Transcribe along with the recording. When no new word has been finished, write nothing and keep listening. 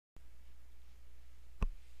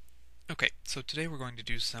Okay, so today we're going to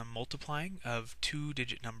do some multiplying of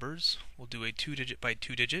two-digit numbers. We'll do a two-digit by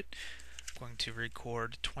two-digit. I'm going to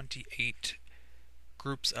record 28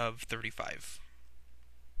 groups of 35.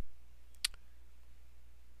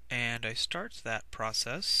 And I start that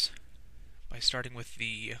process by starting with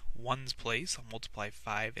the ones place. I'll multiply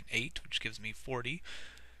 5 and 8, which gives me 40.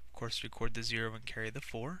 Of course, record the 0 and carry the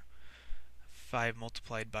 4. 5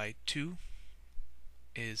 multiplied by 2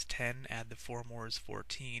 is 10. Add the 4 more is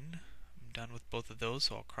 14. I'm done with both of those,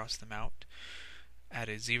 so I'll cross them out. Add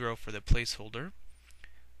a 0 for the placeholder.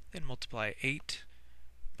 Then multiply 8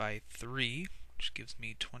 by 3, which gives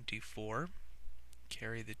me 24.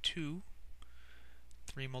 Carry the 2.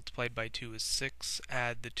 3 multiplied by 2 is 6.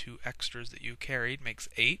 Add the 2 extras that you carried, makes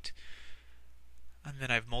 8. And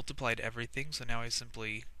then I've multiplied everything, so now I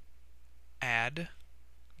simply add,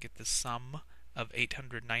 get the sum of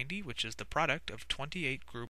 890, which is the product of 28 groups.